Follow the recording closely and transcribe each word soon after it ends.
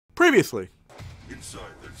Previously.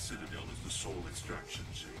 Inside that citadel is the soul extraction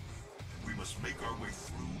chamber. We must make our way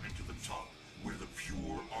through into the top, where the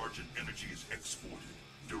pure Argent energy is exported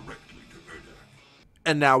directly to Urdak.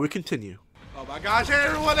 And now we continue. Oh my gosh, hey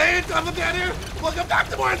everyone, hey, it's Jonathan down here. Welcome back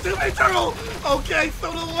to more Doom Eternal. Okay, so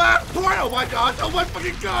the last part, oh my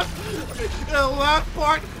fucking gosh. Okay, the last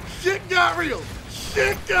part, shit got real.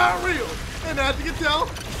 Shit got real. And as you can tell,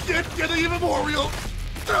 shit's getting even more real.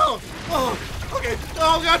 Okay,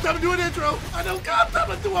 oh god, time to do an intro. I know god, time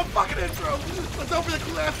to do a fucking intro. So don't forget to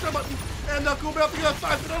click that share button and cool bell to get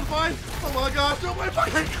outside so notified. Oh my gosh, oh my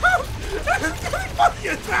fucking gosh. It's getting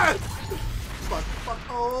fucking intense. Fuck,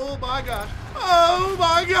 oh my gosh. Oh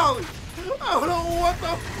my golly. I don't know what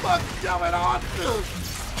the fuck's going on.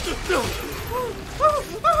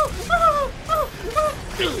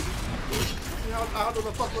 I don't know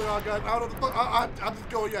the fuck going on, guys. I don't know the fuck. I'm just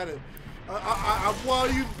going at it. I want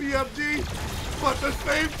to use BMG, but at the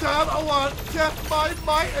same time, I want to test my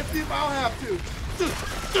might and see if I'll have to.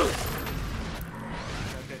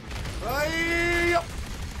 Okay.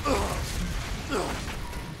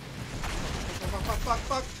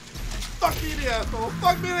 Fuck me the asshole.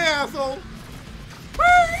 Fuck me the asshole.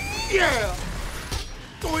 Yeah.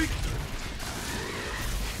 Doink.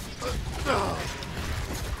 No,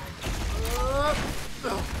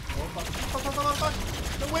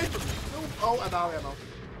 wait for me. No. Oh, I'm out of ammo.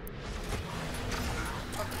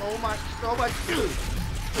 Oh my.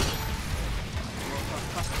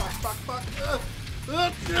 Fuck.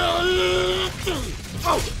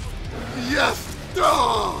 Oh, yes.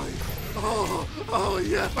 Oh,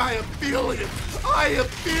 yes, I am feeling it. I am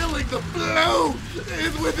feeling the flow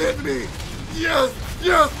is within me. Yes,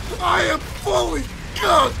 I am fully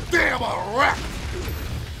goddamn erect.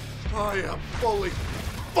 I am fully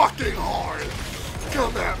fucking hard.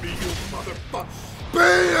 Come at me, you motherfucker.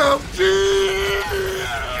 BMG!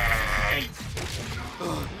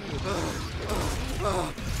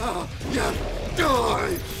 Yes,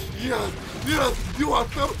 die! Yes, you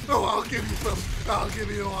want some? Oh, I'll give you some. I'll give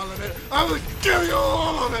you all of it. I will give you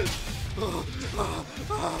all of it.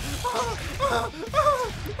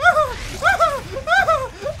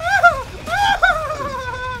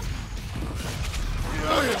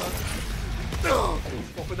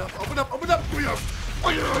 Open up. Give me up.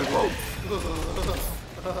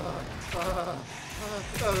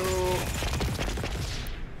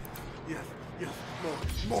 Yes,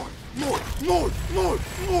 more.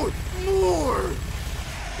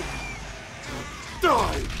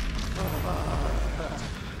 Die!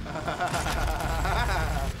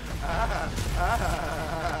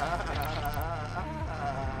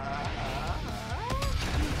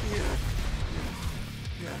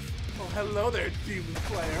 Yes. Oh, hello there, demon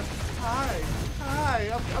slayer. Hi.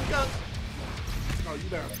 I'm gonna... Oh, you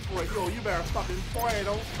better spray. Yo, you better fucking spray.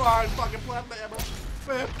 Don't find fucking plasma.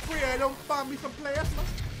 Man, spray. Don't find me some plasma.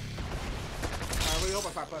 I really hope I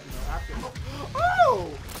find plasma.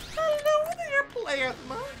 Oh! Hello there,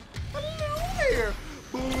 plasma. Hello there.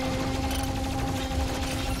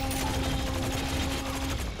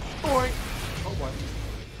 Boing. Oh boy.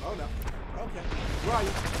 Oh no. Okay.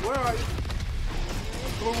 Where are you?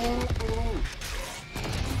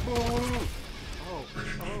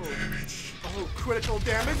 Oh, critical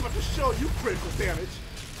damage. I'm about to show you critical damage.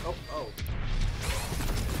 Oh.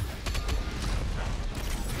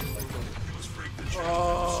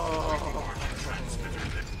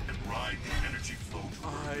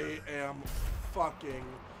 I am fucking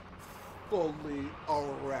fully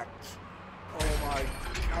erect. Oh my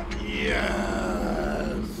god.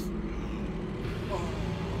 Yes! Oh.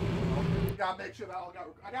 I gotta make sure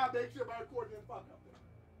my recording didn't fuck up there.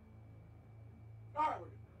 Alright, we're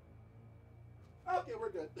good. Okay,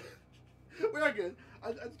 we're good. We're good. I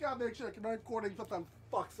just gotta make sure my recording sometimes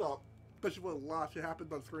fucks up. Especially when a lot of shit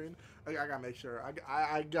happens on screen. I gotta make sure. I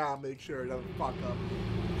gotta make sure it doesn't fuck up.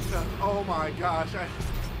 Because, oh my gosh.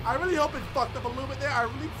 I really hope it fucked up a little bit there. I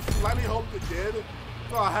really slightly hope it did.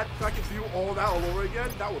 So I could do all that all over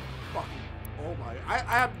again. That would fucking... Oh my... I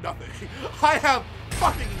have nothing. I have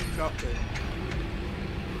fucking nothing.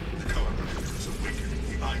 However, it's awakening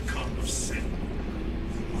the icon of sin.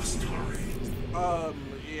 You must hurry.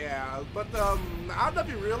 Yeah. But, I don't know if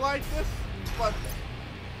you realize this, but...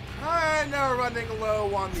 Kinda running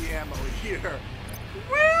low on the ammo here.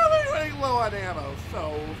 Really running low on ammo.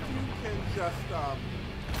 So if you can just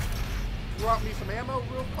drop me some ammo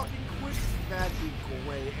real fucking quick, that'd be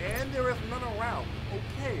great. And there is none around.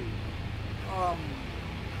 Okay.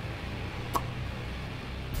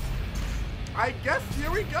 I guess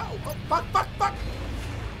here we go. Oh, fuck.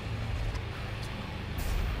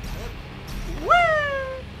 Woo!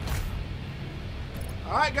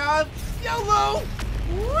 Alright, guys. YOLO!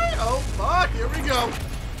 Oh, fuck. Here we go.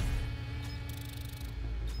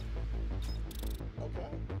 Okay.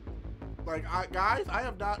 Like, guys, I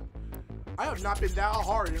have not been that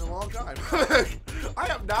hard in a long time. I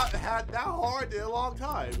have not had that hard in a long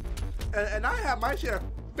time. And I have my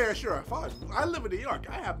fair share of fun. I live in New York.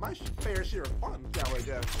 I have my fair share of fun, shall we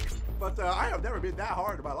guess. But I have never been that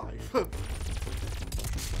hard in my life.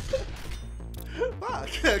 Fuck.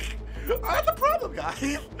 That's the problem,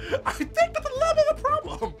 guys. I think that's a little bit of a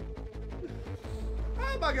problem.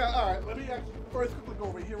 Oh my god. Alright, let me actually first quickly go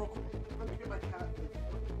over here real quick. Let me get my cat.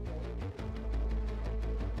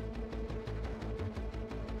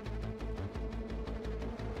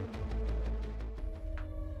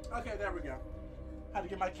 Okay, there we go. Had to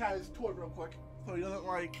get my cat his toy real quick so he doesn't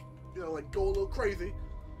like, you know, like go a little crazy.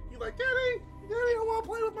 He's like, Daddy, I want to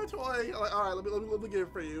play with my toy. I'm like, all right, let me get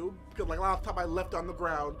it for you. Because like last time I left on the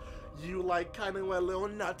ground, you like kind of went a little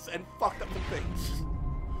nuts and fucked up some things.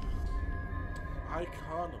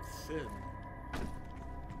 Icon of Sin.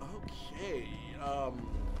 Okay.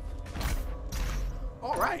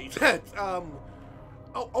 All right.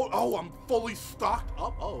 Oh, I'm fully stocked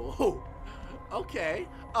up. Oh. Okay.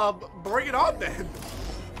 Bring it on then.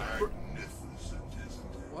 Magnificent,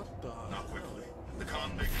 isn't it? What the? Not quickly. The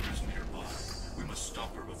Khan Maker is nearby. We must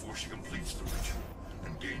stop her before she completes the ritual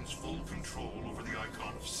and gains full control over the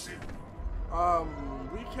Icon of Sin.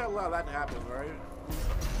 We can't allow that to happen, right?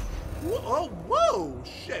 Whoa,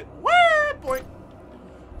 shit. What? Boy.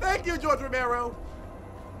 Thank you, George Romero.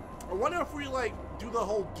 I wonder if we, like, do the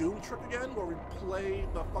whole Doom trick again, where we play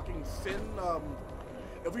the fucking Sin,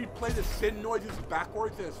 if we play the Sin noises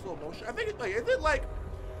backwards in slow motion. I think it's like,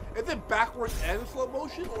 is it backwards and in slow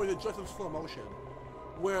motion, or is it just in slow motion?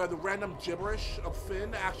 Where the random gibberish of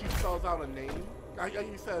Sin actually spells out a name.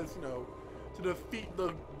 He says, you know, to defeat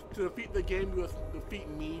the game, you must defeat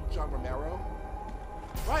me, John Romero.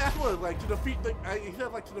 Right, that's what it's like. He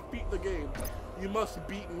said like to defeat the game, you must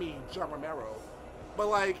beat me, John Romero. But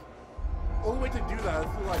like, only way to do that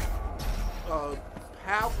is to like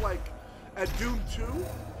have like at Doom 2,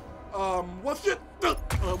 what's it?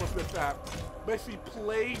 Almost missed that. Basically,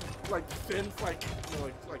 play like synths, like you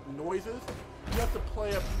know, like noises. You have to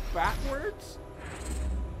play it backwards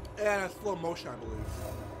and in slow motion, I believe.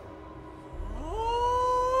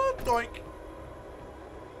 Oh, doink.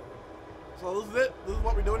 So this is it. This is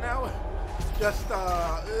what we're doing now. Just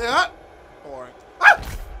yeah. Boring. Ah!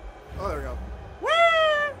 Oh, there we go.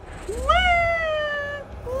 Whee! Whee!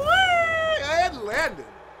 Whee! And landed.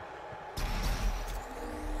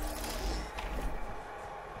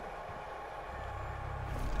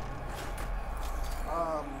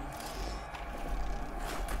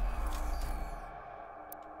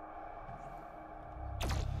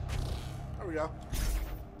 There we go.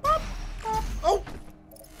 Oh!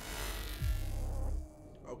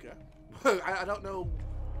 Okay. I don't know.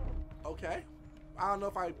 Okay. I don't know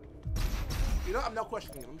if I... You know, I'm not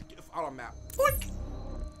questioning it. Let me get this auto map. Boink!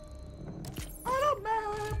 Auto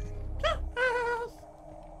map! Yes!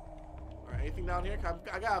 Alright, anything down here?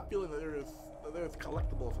 I got a feeling that there's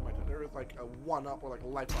collectibles in my time. There is like a 1-up or like a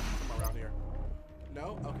life up somewhere around here.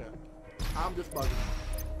 No? Okay. I'm just bugging.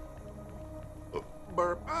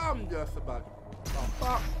 Burp. I'm just a bug. Bump,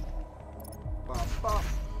 bump. Bump, bump.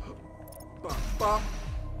 Bump, bump.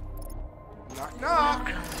 Knock, knock.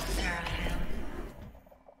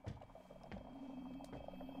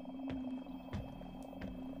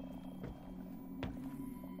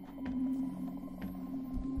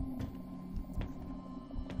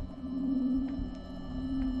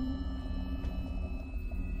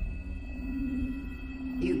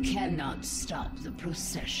 You cannot stop the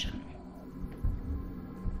procession.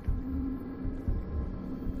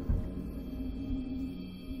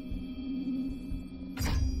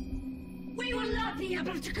 We will not be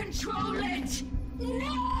able to control it!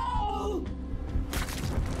 No!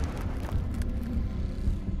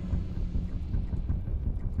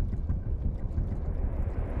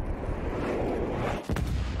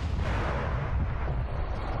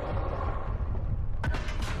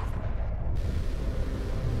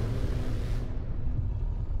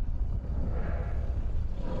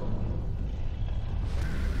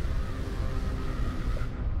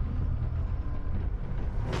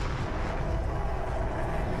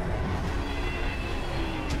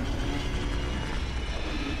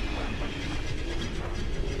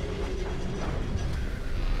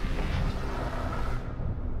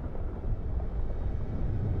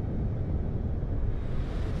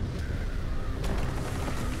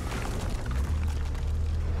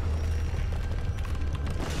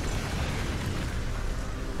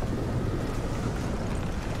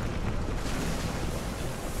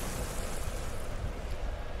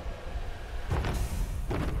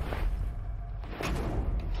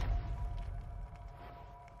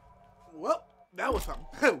 that was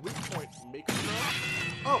something. Weak point maker.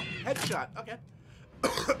 Oh, headshot. Okay.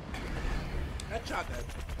 Headshot then.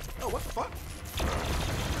 Oh, what the fuck?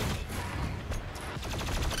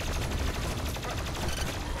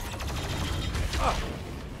 Oh.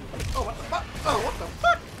 Oh, what the fuck? Oh, what the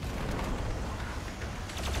fuck?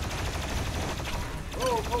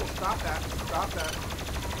 Oh, oh, stop that. Stop that.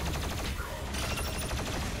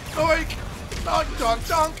 Doink! Dunk, dunk,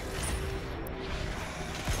 dunk!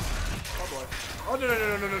 Oh boy. Oh, no, no, no,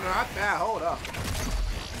 no, no, no, not that. Hold up.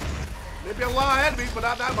 Maybe a lot of enemies, but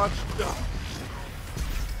not that much.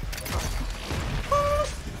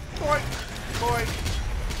 Doink! Doink!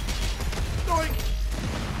 Doink!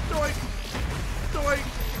 Doink! Doink!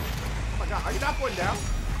 Oh my god, are you not going down?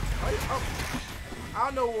 Are you? Oh. I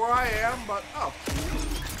don't know where I am, but oh.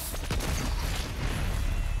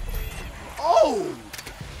 Oh!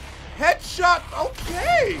 Headshot,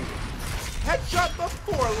 okay! Headshot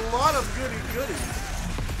before a lot of goodies.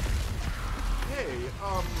 Okay,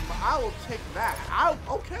 I will take that.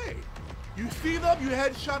 Okay. You see them, you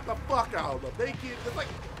headshot the fuck out of them. It's like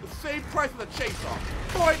the same price as a chainsaw.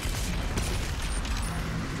 Boy!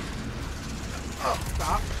 Oh,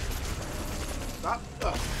 stop. Stop.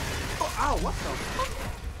 Oh, ow, what the fuck?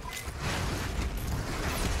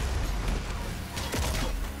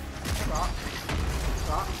 Stop.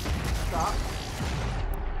 Stop. Stop.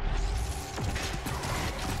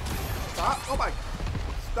 Stop. Oh my.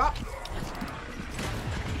 Stop.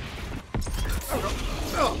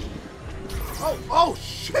 Oh, oh, oh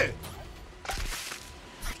shit.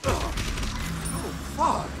 Oh,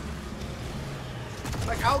 fuck.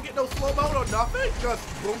 Like, I don't get no slow-mo or nothing. Just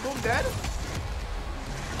boom, boom, dead.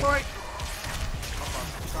 Right.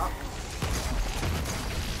 Stop.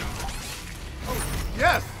 Oh,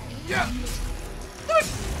 yes. Yes. Yes.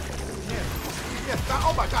 Yes. Stop.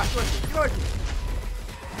 Oh my gosh. Get away from me.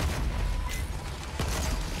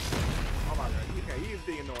 Oh my god. Okay, he's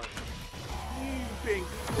being annoying. He's being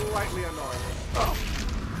slightly annoying. Oh.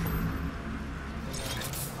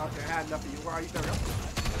 Okay, I had enough of you. Why are you there?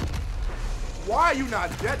 Why are you not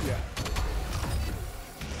dead yet?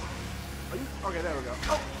 Are you? Okay, there we go.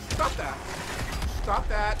 Oh, stop that. Stop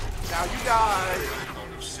that. Now you die. The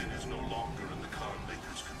amount of sin is no longer in the Khan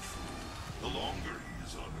Maker's control. The longer he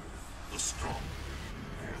is on Earth, the stronger.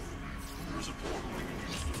 There is a portal we can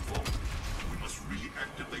use to the vault. We must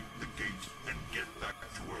reactivate the gate and get back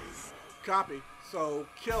to Earth. Copy. So,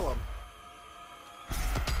 kill him.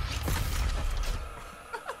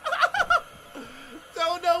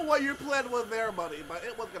 Don't know what your plan was there, buddy, but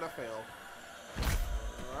it was gonna fail.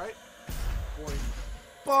 Alright. Boing.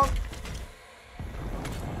 Bonk.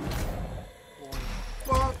 Boing.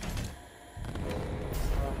 Bonk.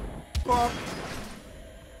 Bonk.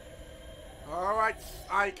 Alright,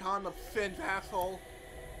 icon of Finn's asshole.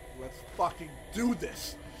 Let's fucking do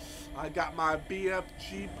this. I got my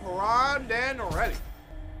BFG primed and ready.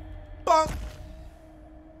 Bonk.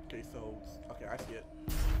 Okay, so, okay, I see it.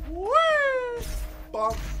 Woo!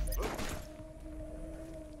 Bonk.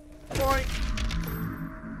 Boink.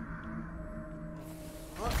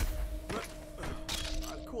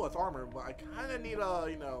 Cool, it's armor, but I kind of need a,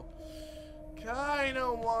 you know, kind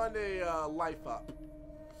of want a life up.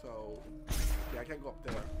 So, yeah, I can't go up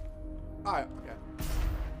there. Alright, okay.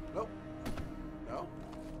 Nope. No.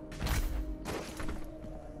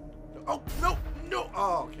 Oh, no, no.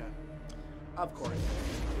 Oh, okay. Of course.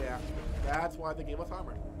 Yeah, that's why they gave us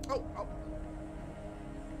armor. Oh, oh.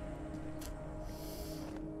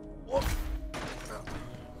 Whoop. So,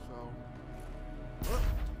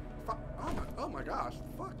 fuck. Oh my gosh.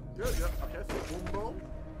 Fuck. Good. Okay, so boom, boom.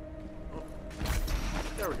 Oh.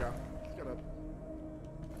 There we go. Just gotta.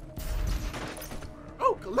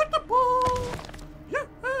 Oh, collectible!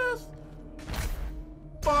 Yes!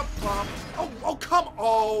 Bump, bump. Oh, come.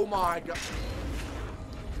 Oh my god.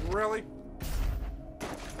 Really?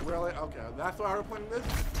 Really? Okay, that's why we're playing this?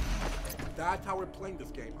 That's how we're playing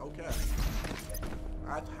this game. Okay.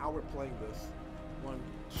 That's how we're playing this. 1,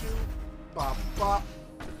 2, bop, bop.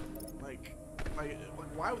 Like,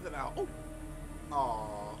 why was it out?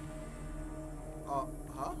 Oh. Aww.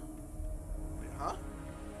 Huh? Wait, huh?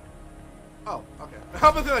 Oh, okay. I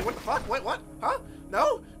was like, what the fuck? Wait, what? Huh?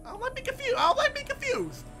 No? I'll let me confused. I'll let me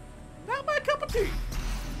confused. Not my cup of tea.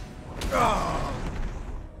 Oh.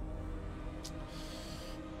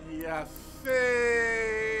 Yes.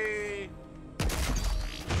 See.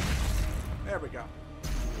 There we go.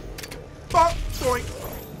 Bonk, doink.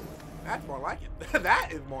 That's more like it.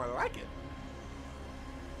 That is more like it.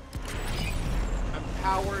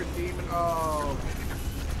 Empowered demon. Oh.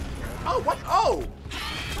 Oh, what? Oh.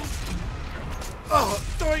 Oh,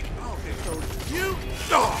 doink. Okay, so you.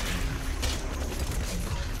 Oh.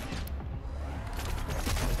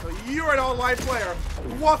 you're an online player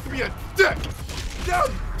who wants to be a dick, now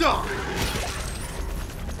die.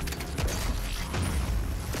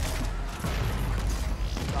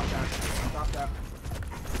 Stop that. Stop that.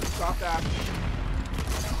 Stop that.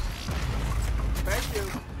 Thank you.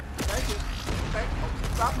 Thank you. Thank you.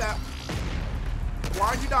 Stop that. Why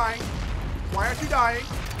aren't you dying? Why aren't you dying?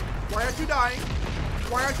 Why aren't you dying?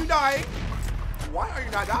 Why aren't you dying? Why are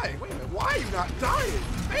you not dying? Wait a minute. Why are you not dying?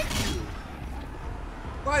 Thank you.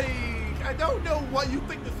 Like, I don't know what you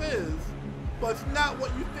think this is, but it's not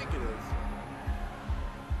what you think it is.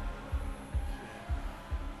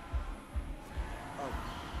 Oh,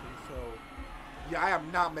 so, yeah, I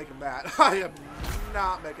am not making that. I am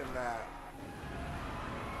not making that.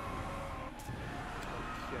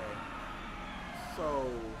 Okay.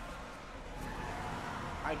 So,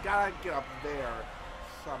 I gotta get up there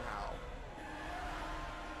somehow.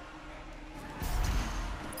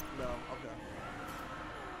 No, okay.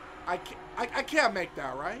 I can't make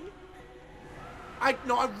that, right?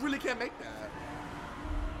 No, I really can't make that.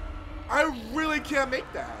 I really can't make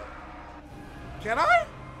that. Can I?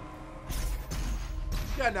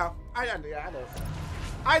 Yeah, no. I know.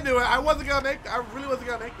 I knew it. I wasn't gonna make that. I really wasn't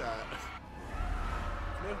gonna make that.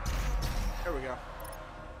 There we go.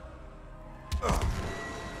 Ugh.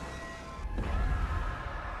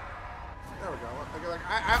 There we go. Like,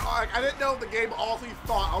 I didn't know the game also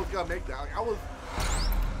thought I was gonna make that. Like, I was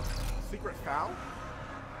secret foul.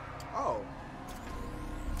 Oh.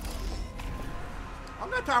 I'm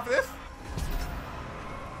not time for this.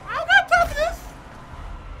 I don't got time for this.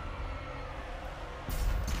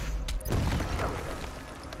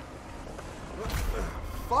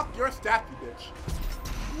 Fuck your stat, you bitch.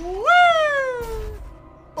 Woo!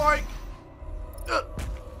 Boink.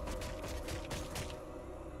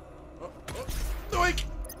 Doink!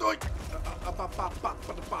 Doink!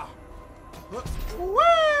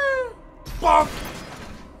 Woo! Bonk!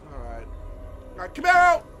 Alright. Alright,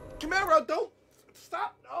 Camaro! Camaro, don't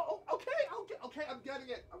stop! Oh, okay, okay, I'm getting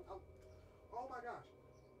it. Oh my gosh.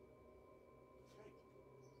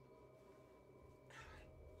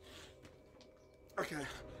 Okay.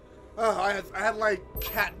 I had like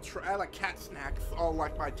cat snacks on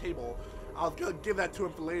like my table. I was gonna give that to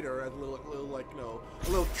him for later as a little like, you know, a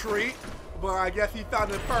little treat, but I guess he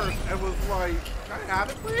found it first and was like, "Can I have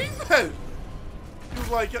it, please?" He was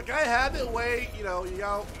like, "Can I have it? Wait, I'll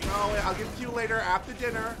give it to you later after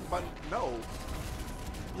dinner." But no.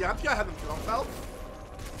 Yeah, I'm just gonna have them kill themselves.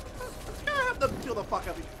 I'm just gonna have them kill the fuck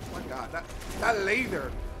out of me. Oh my god, that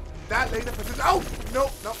laser precision. Oh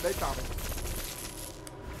nope, they found me.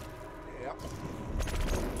 Yep.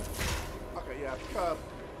 Okay, yeah,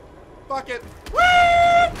 fuck it. Woo!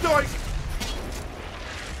 Doink!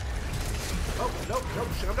 Oh, nope,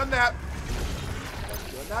 shouldn't have done that.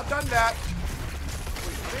 Should not have done that.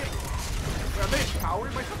 Wait, are they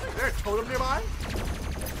powering by something? Is there a totem nearby?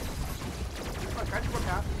 Oh, can I just run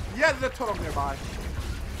past? Yeah, there's a totem nearby.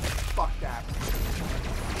 Fuck that.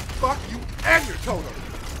 Fuck you and your totem,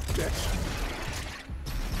 bitch.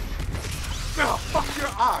 Oh, fuck your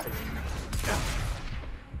eye.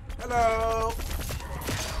 Hello.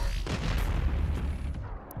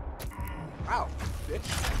 Ow, bitch.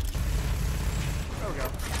 There we go.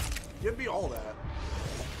 Give me all that.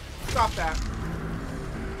 Stop that.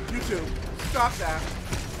 You too. Stop that.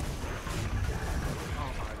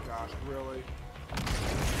 Oh my gosh, really?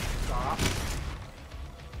 Stop.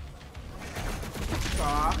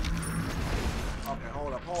 Stop. Okay,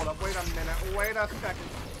 hold up. Wait a minute. Wait a second.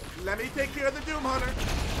 Let me take care of the Doom Hunter.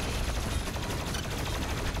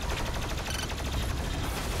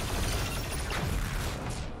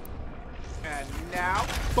 And now,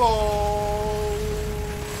 boom!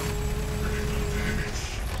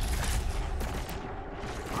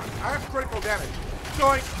 I have critical damage.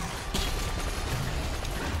 Doink!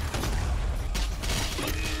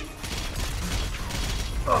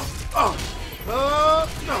 No!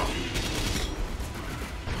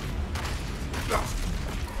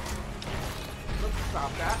 Let's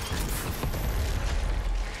stop that.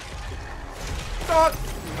 Stop!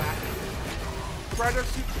 Predator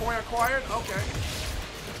suit point acquired? Okay.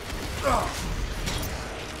 Oh,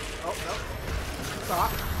 no.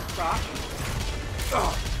 Stop. Stop.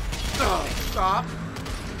 Stop.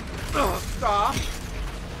 Stop.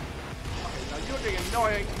 Okay, now you're getting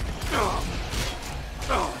annoying.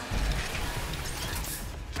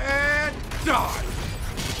 And die.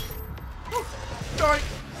 Doink.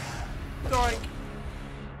 Doink.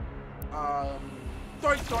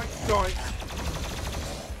 Doink, doink, doink.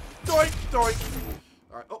 Doink, doink.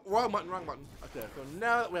 Alright, oh, wrong button. Okay, so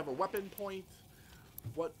now that we have a weapon point,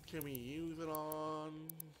 what can we use it on?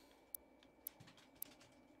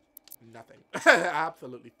 Nothing.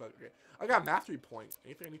 Absolutely fucking okay. I got mastery point.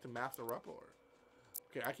 Anything I need to master up or?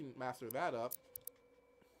 Okay, I can master that up.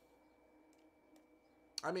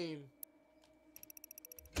 I mean,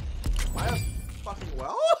 might have fucking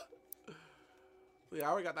well. So yeah,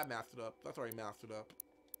 I already got that mastered up. That's already mastered up.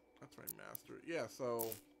 That's already mastered. Yeah,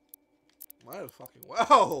 so might have fucking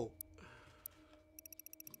well.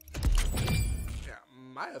 Yeah,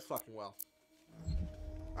 might have fucking well.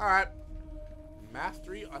 All right.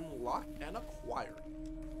 Mastery unlocked and acquired.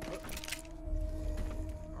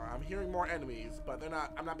 Alright, I'm hearing more enemies, but they're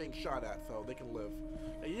not. I'm not being shot at, so they can live.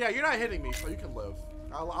 Yeah, you're not hitting me, so you can live.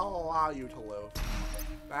 I'll allow you to live.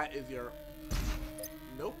 That is your.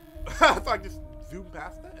 Nope. So I just zoom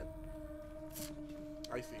past that.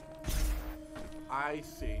 I see. I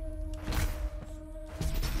see.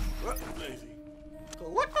 Oh, I see.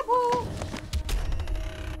 Collectible.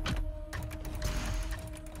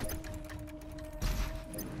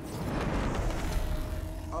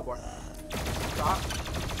 Oh boy. Stop.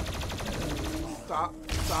 Stop.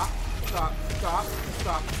 Stop. Stop. Stop.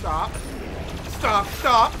 Stop. Stop. Stop.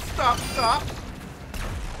 Stop. Stop. Stop.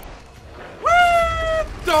 Woo!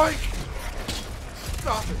 Doink!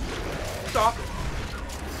 Stop it. Stop it.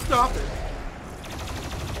 Stop it.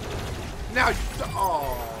 Now you stop.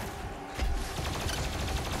 Oh.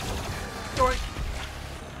 Doink.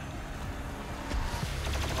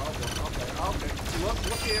 Okay.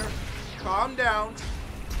 Look here. Calm down.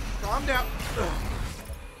 Calm down.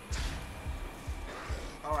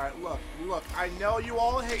 Alright, look. I know you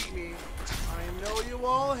all hate me.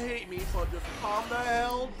 So just calm the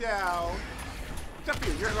hell down. Except for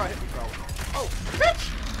you. You're gonna hit me, bro. Oh,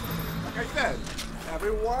 bitch! Like I said,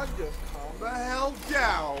 everyone just calm the hell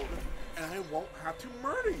down. And I won't have to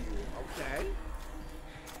murder you, okay?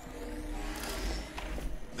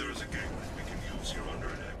 There is a gateway we can use here under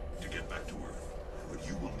Urdak to get back to Earth. But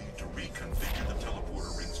you will need to reconfigure the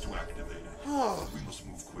teleporter rings to activate it. We must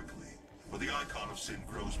move quickly, for the icon of sin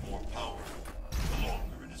grows more powerful the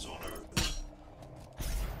longer it is on Earth.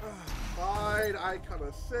 Fine, icon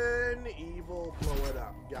of sin, evil, blow it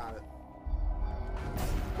up. Got it.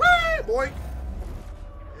 Whee! Boink!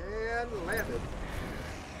 And landed.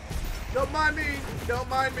 Don't mind me.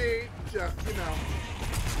 Just, you know.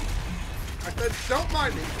 I said, don't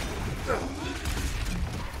mind me.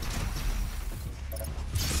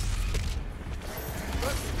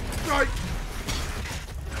 Sorry.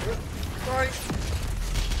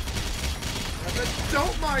 I said,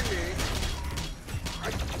 don't mind me.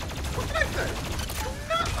 What did I say? Do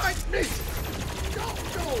not like me. Go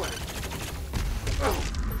away. Oh.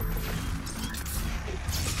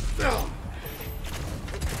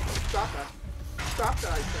 Stop that. Stop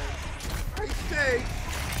that, I say.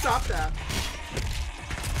 Stop that.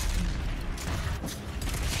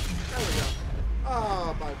 There we go.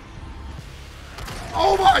 Oh my.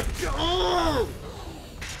 Oh my god!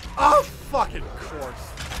 Oh, fucking course.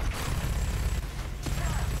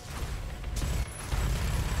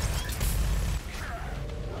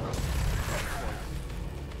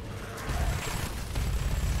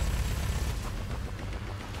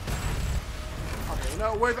 Okay,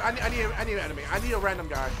 no, where's I need an enemy. I need a random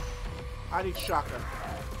guy. I need shotgun.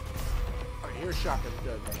 Okay, here's shotgun.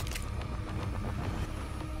 Good.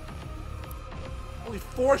 Only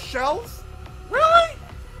 4 shells? Really?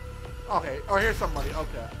 Okay. Oh, here's somebody.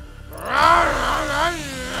 Okay. Alright,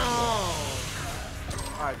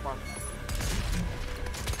 fine.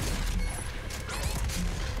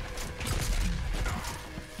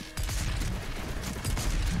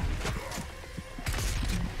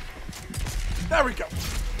 There we go.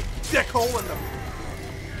 Dick hole in them.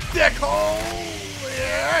 Dick hole!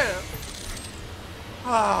 Yeah!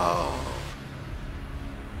 Oh.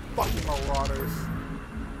 Fucking marauders.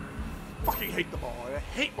 Fucking hate them all. I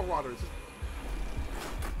hate marauders.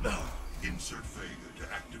 Insert failure to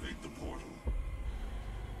activate the portal.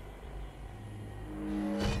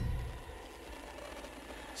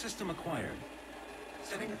 System acquired.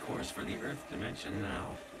 Setting a course for the Earth dimension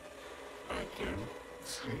now. I can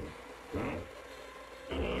see now.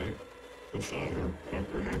 And I, the Father,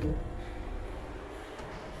 comprehend.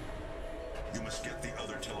 You must get the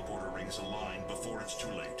other teleporter rings aligned before it's too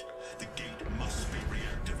late. The gate must be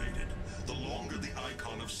reactivated. The longer the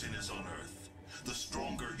icon of sin is on Earth, the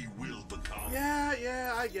stronger he will become.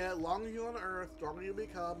 Yeah, I get it. Longer you on Earth, stronger you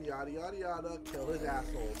become, yada, yada, yada, kill his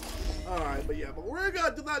asshole. Alright, but we're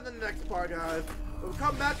gonna do that in the next part, guys. We'll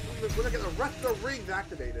come back, we're gonna get the rest of the rings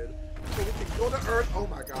activated, so we can go to Earth. Oh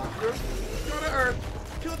my god. Go to Earth,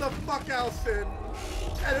 kill the fuck out of Sin,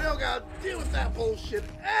 and we don't gotta deal with that bullshit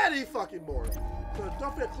any fucking more. So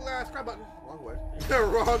don't forget to click that subscribe button. Wrong way.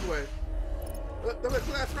 Wrong way.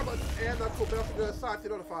 That's robot, and that's cool. Bell to the side to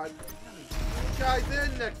notified. You guys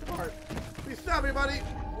in next part. Peace out, everybody.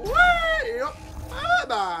 Way up,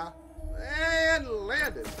 bye, and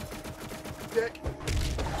landed. Dick.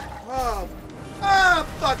 Oh,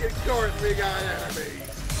 fucking course we got enemy.